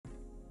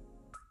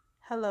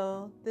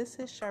Hello, this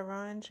is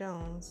Sharon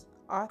Jones,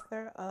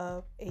 author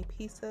of A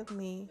Piece of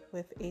Me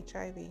with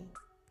HIV.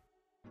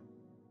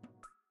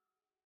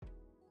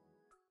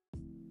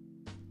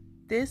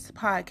 This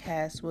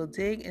podcast will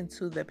dig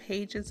into the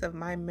pages of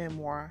my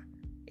memoir,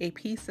 A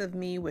Piece of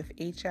Me with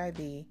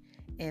HIV,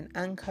 and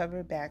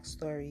uncover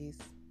backstories.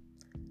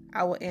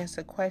 I will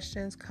answer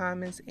questions,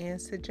 comments,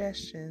 and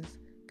suggestions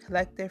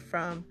collected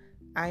from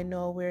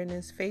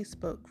iknowAwareness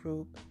Facebook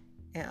group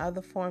and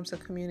other forms of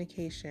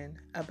communication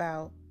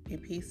about A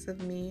Piece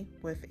of Me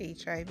with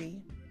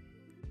HIV.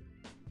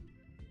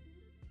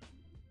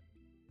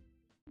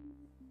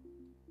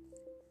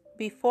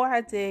 Before I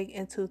dig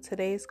into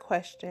today's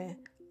question,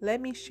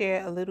 let me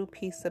share a little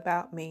piece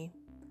about me.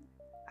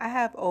 I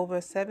have over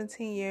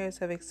 17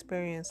 years of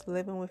experience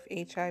living with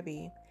HIV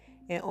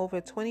and over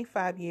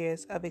 25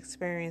 years of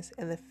experience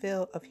in the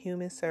field of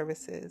human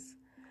services.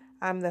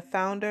 I'm the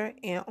founder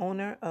and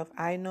owner of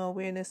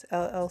iknowAwareness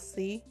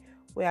LLC,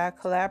 where I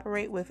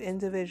collaborate with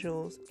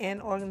individuals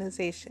and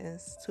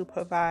organizations to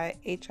provide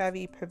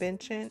HIV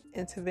prevention,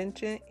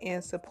 intervention,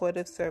 and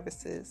supportive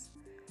services.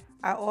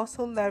 I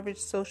also leverage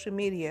social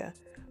media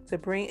to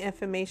bring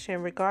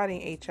information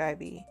regarding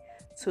HIV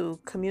to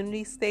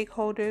community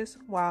stakeholders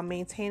while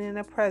maintaining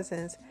a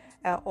presence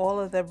at all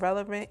of the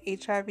relevant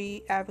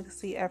HIV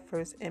advocacy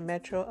efforts in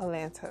Metro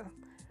Atlanta.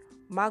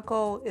 My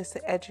goal is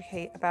to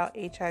educate about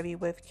HIV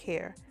with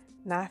care,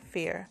 not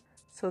fear,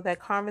 so that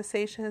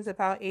conversations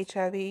about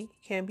HIV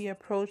can be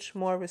approached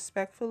more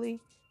respectfully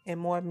and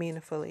more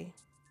meaningfully.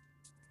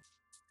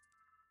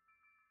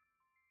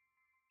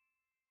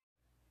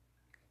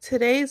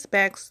 Today's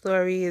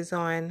backstory is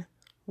on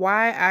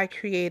why I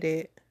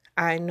created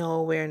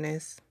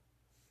iknowAwareness.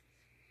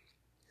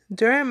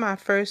 During my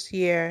first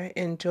year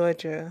in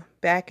Georgia,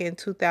 back in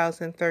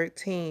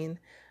 2013,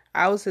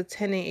 I was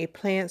attending a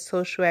planned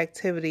social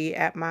activity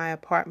at my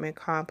apartment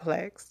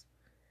complex.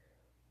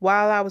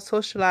 While I was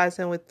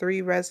socializing with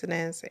 3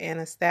 residents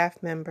and a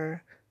staff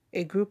member,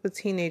 a group of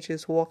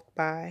teenagers walked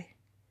by.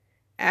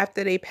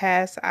 After they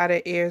passed out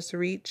of ear's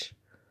reach,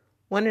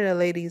 one of the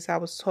ladies I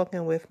was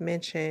talking with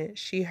mentioned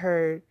she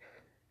heard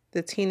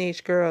the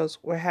teenage girls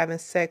were having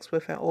sex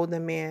with an older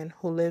man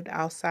who lived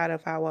outside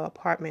of our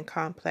apartment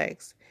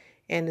complex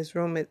and is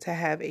rumored to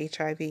have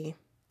HIV.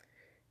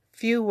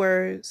 Few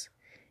words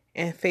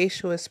and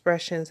facial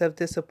expressions of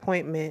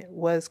disappointment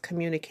was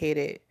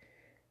communicated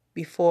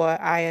before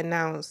I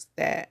announced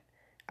that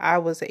I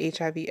was an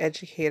HIV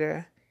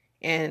educator,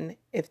 and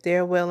if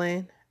they're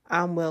willing,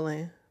 I'm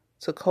willing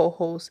to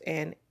co-host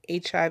an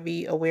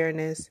HIV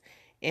awareness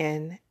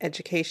and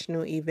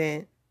educational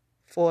event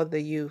for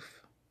the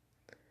youth.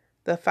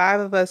 The 5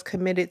 of us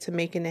committed to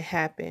making it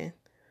happen.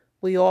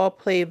 We all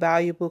played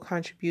valuable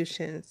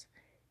contributions,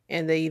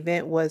 and the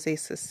event was a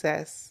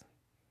success.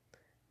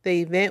 The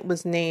event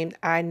was named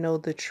I Know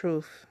the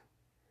Truth.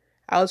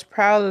 I was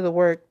proud of the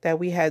work that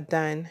we had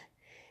done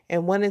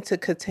and wanted to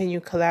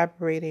continue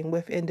collaborating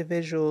with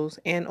individuals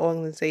and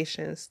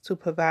organizations to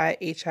provide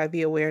HIV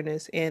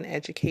awareness and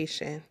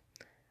education.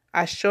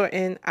 I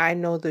shortened I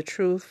Know the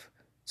Truth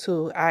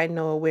to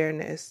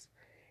iknowAwareness,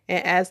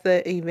 and as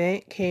the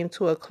event came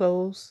to a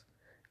close,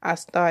 I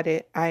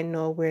started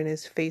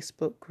iknowAwareness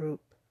Facebook group.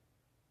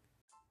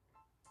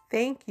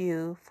 Thank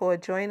you for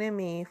joining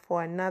me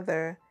for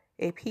another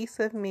A Piece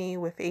of Me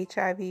with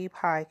HIV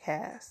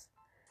podcast.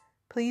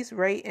 Please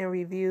rate and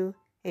review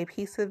A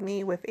Piece of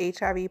Me with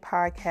HIV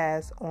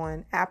podcast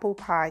on Apple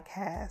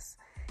Podcasts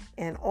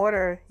and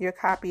order your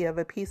copy of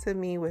A Piece of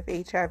Me with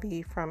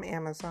HIV from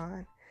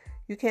Amazon.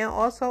 You can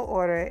also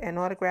order an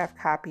autographed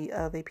copy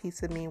of A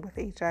Piece of Me with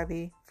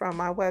HIV from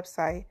my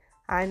website,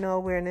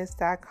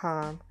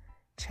 iknowAwareness.com.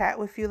 Chat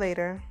with you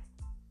later.